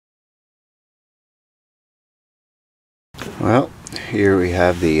Well, here we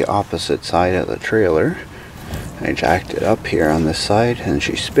have the opposite side of the trailer. I jacked it up here on this side and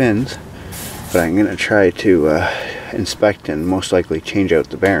she spins, but I'm going to try to inspect and most likely change out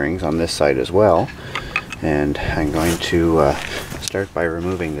the bearings on this side as well. And I'm going to start by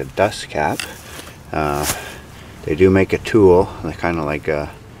removing the dust cap. They do make a tool, kind of like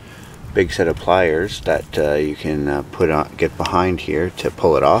a big set of pliers that you can get behind here to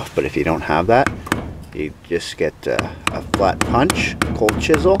pull it off, but if you don't have that, you just get a flat punch, cold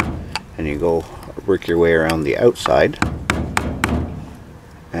chisel, and you go work your way around the outside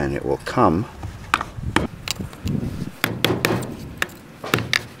and it will come.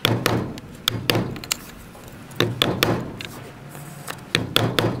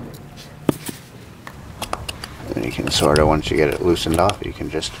 And you can sort of, once you get it loosened off, you can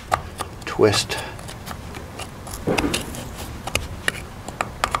just twist.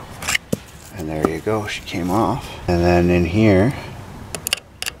 And there you go, she came off. And then in here,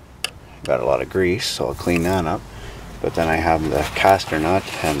 got a lot of grease, so I'll clean that up. But then I have the caster nut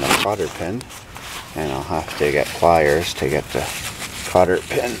and the cotter pin, and I'll have to get pliers to get the cotter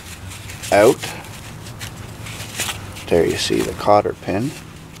pin out. There you see the cotter pin.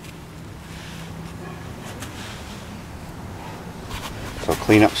 So I'll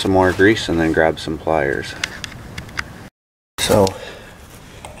clean up some more grease and then grab some pliers. So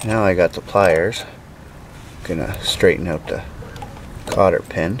now I got the pliers. I'm gonna straighten out the cotter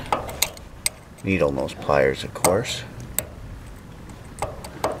pin. Needle nose pliers, of course.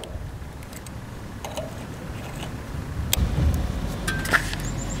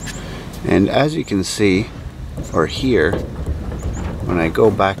 And as you can see, or hear, when I go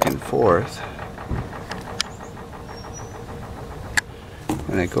back and forth,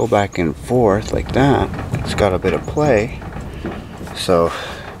 like that, it's got a bit of play. So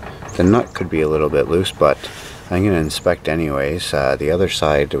the nut could be a little bit loose, but I'm going to inspect anyways. The other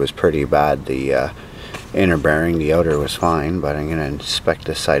side, it was pretty bad. The inner bearing, the outer was fine, but I'm going to inspect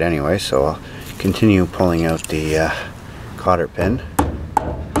this side anyway. So I'll continue pulling out the cotter pin.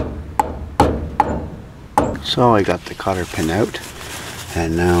 So I got the cotter pin out,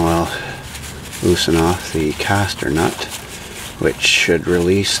 and now I'll loosen off the caster nut, which should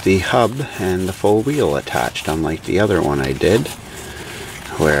release the hub and the full wheel attached, unlike the other one I did,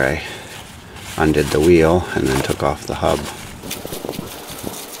 where I undid the wheel and then took off the hub.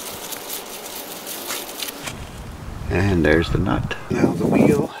 And there's the nut. Now the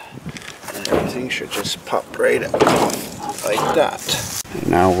wheel and everything should just pop right out like that. And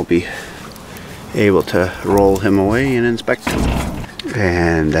now we'll be able to roll him away and inspect him.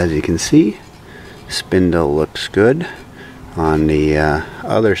 And as you can see, spindle looks good. On the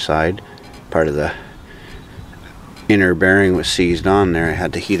other side, part of the inner bearing was seized on there. I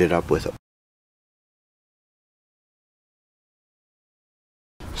had to heat it up with it.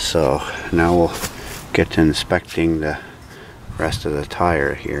 So now we'll get to inspecting the rest of the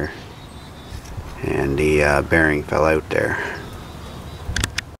tire here. And the bearing fell out there.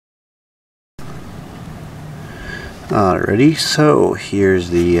 Alrighty, so here's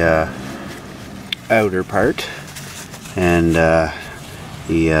the outer part. And the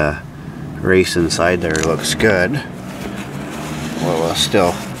race inside there looks good. Well, we'll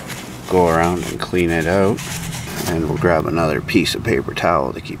still go around and clean it out, and we'll grab another piece of paper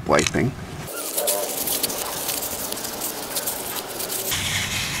towel to keep wiping.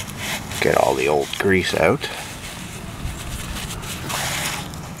 Get all the old grease out.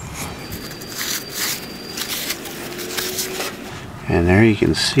 And there you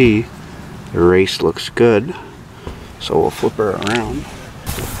can see the race looks good. So we'll flip her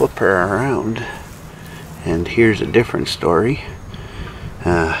around, and here's a different story.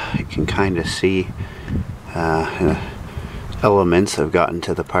 You can kind of see elements have gotten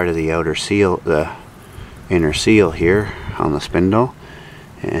to the part of the outer seal, the inner seal here on the spindle,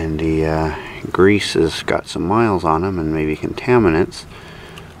 and the grease has got some miles on them and maybe contaminants.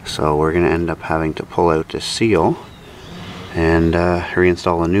 So we're going to end up having to pull out this seal and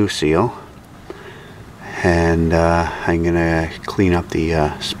reinstall a new seal. And I'm going to clean up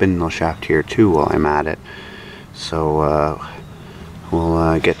the spindle shaft here too while I'm at it. So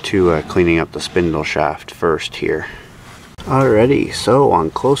we'll get to cleaning up the spindle shaft first here. Alrighty, so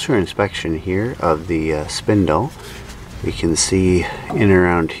on closer inspection here of the spindle, we can see in and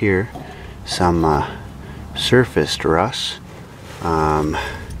around here some surfaced rust.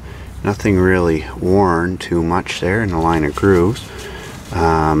 Nothing really worn too much there in the line of grooves.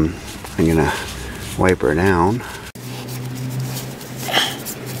 I'm going to wipe her down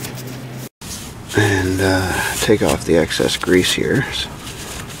and take off the excess grease here.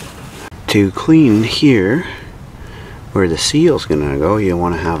 To clean here, where the seal's gonna go, you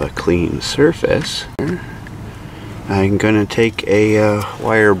want to have a clean surface. I'm gonna take a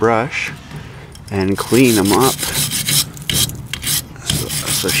wire brush and clean them up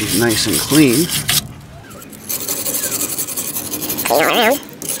so she's nice and clean.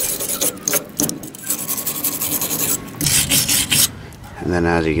 And then,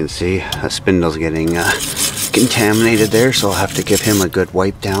 as you can see, the spindle's getting contaminated there, so I'll have to give him a good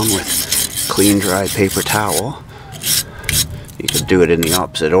wipe down with clean, dry paper towel. You could do it in the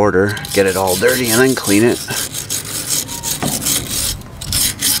opposite order, get it all dirty and then clean it.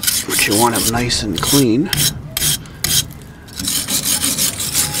 But you want it nice and clean.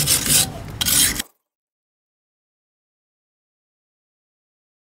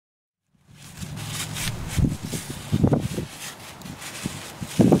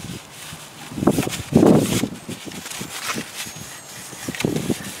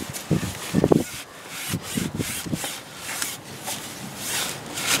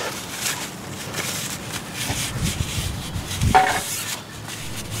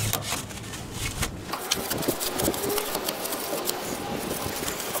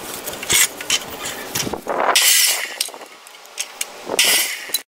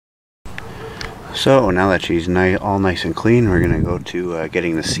 So now that she's all nice and clean, we're going to go to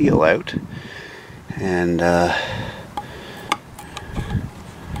getting the seal out. And we're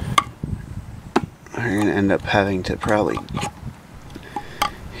going to end up having to probably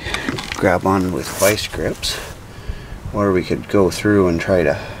grab on with vice grips, or we could go through and try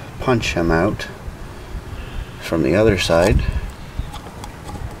to punch him out from the other side.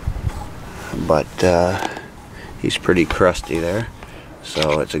 But he's pretty crusty there.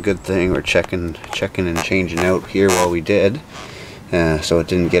 So it's a good thing we're checking and changing out here while we did, so it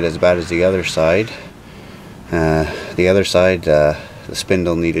didn't get as bad as the other side. The other side, the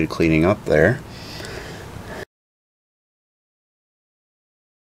spindle needed cleaning up there.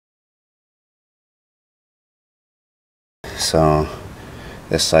 So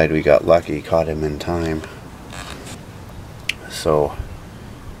this side we got lucky, caught him in time. So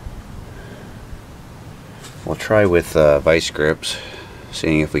we'll try with vice grips,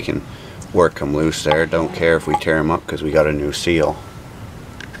 seeing if we can work them loose there. Don't care if we tear them up because we got a new seal.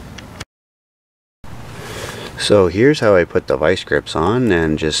 So here's how I put the vice grips on,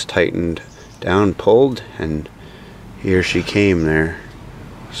 and just tightened down, pulled, and here she came there.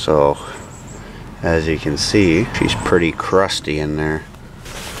 So as you can see, she's pretty crusty in there.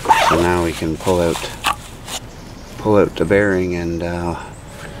 So now we can pull out the bearing, and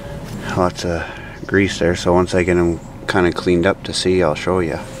lots of grease there. So once I get them kind of cleaned up to see, I'll show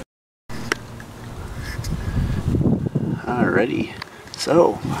you. Alrighty,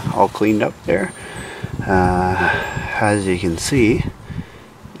 so all cleaned up there. As you can see,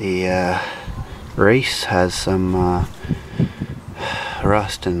 the race has some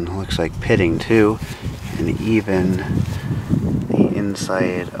rust and looks like pitting too, and even the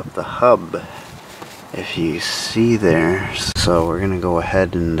inside of the hub, if you see there. So we're gonna go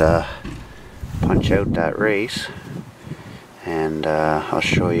ahead and punch out that race, and I'll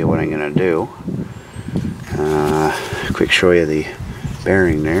show you what I'm gonna do. Quick show you the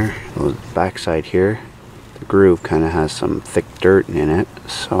bearing there. The backside here, the groove kind of has some thick dirt in it,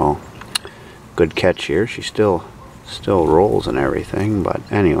 so good catch here. She still rolls and everything, but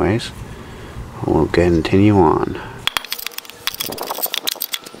anyways, we'll continue on.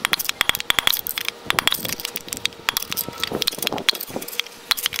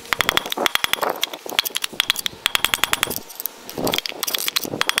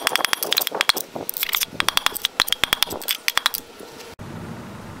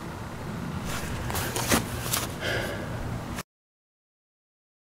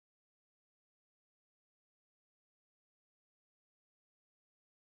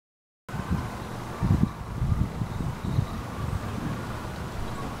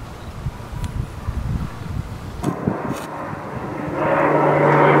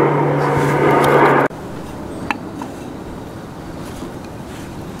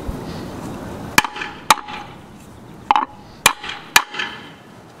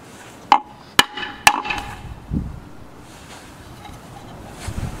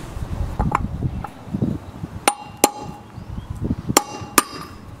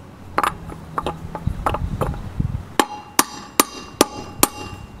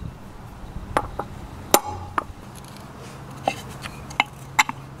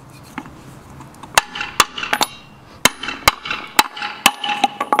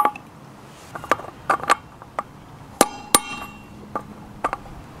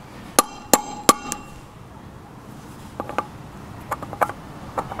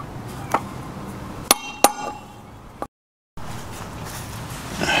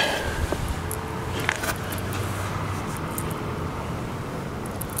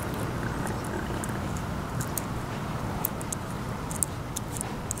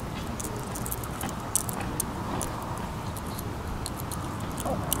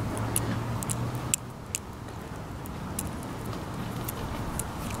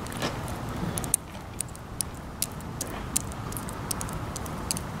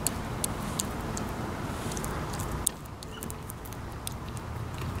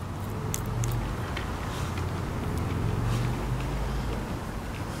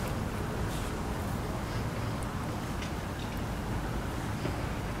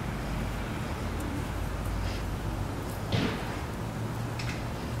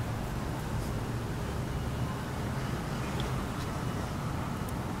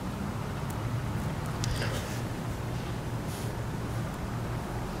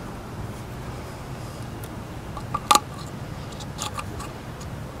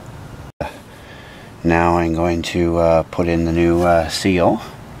 Now I'm going to put in the new seal.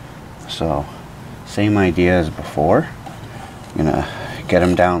 So same idea as before. I'm gonna get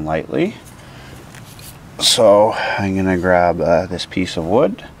them down lightly. So I'm gonna grab this piece of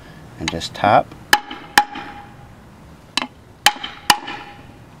wood and just tap.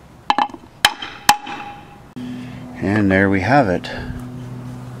 And there we have it.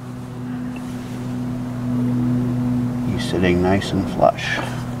 He's sitting nice and flush.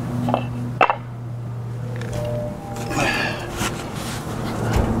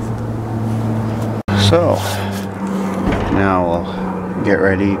 So now we'll get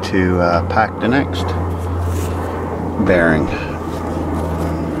ready to pack the next bearing.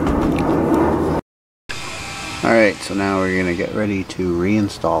 Alright, so now we're going to get ready to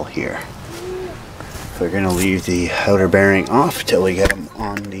reinstall here. We're going to leave the outer bearing off till we get them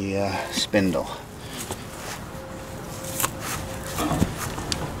on the spindle.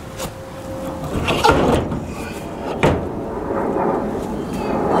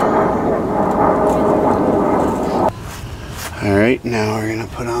 Alright, now we're going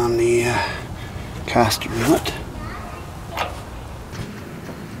to put on the caster nut.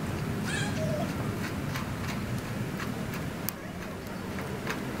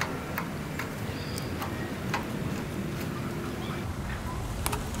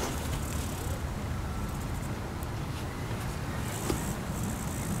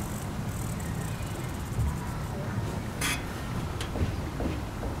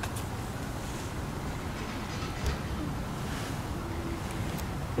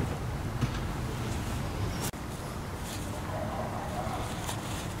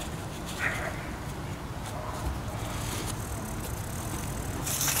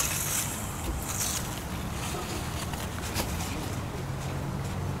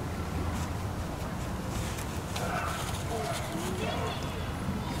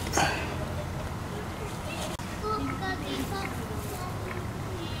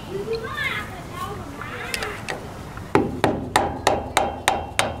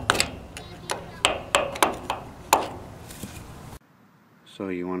 So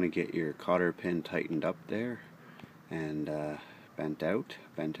you want to get your cotter pin tightened up there and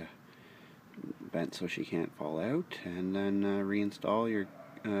bent so she can't fall out, and then reinstall your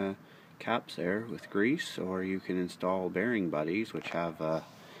caps there with grease, or you can install bearing buddies which have a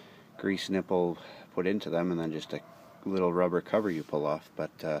grease nipple put into them and then just a little rubber cover you pull off,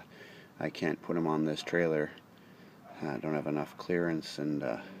 but I can't put them on this trailer. I don't have enough clearance, and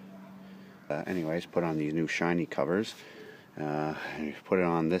anyways, put on these new shiny covers. Put it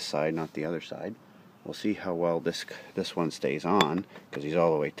on this side, not the other side. We'll see how well this one stays on, because he's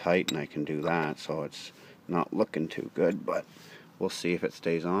all the way tight and I can do that, so it's not looking too good, but we'll see if it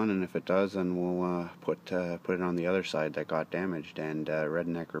stays on, and if it does, then we'll put it on the other side that got damaged and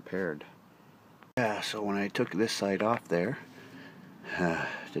Redneck repaired. Yeah, so when I took this side off there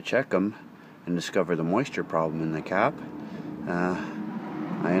to check them and discover the moisture problem in the cap,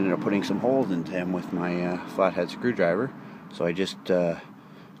 I ended up putting some holes into him with my flathead screwdriver. So I just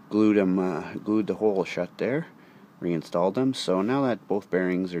glued the hole shut there, reinstalled them. So now that both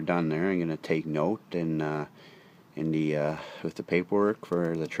bearings are done there, I'm going to take note with the paperwork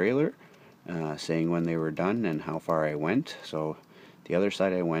for the trailer, saying when they were done and how far I went. So the other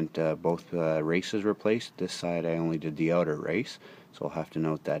side I went both races replaced. This side I only did the outer race. So I'll have to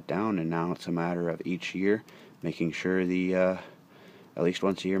note that down. And now it's a matter of each year making sure at least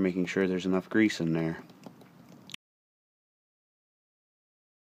once a year, making sure there's enough grease in there.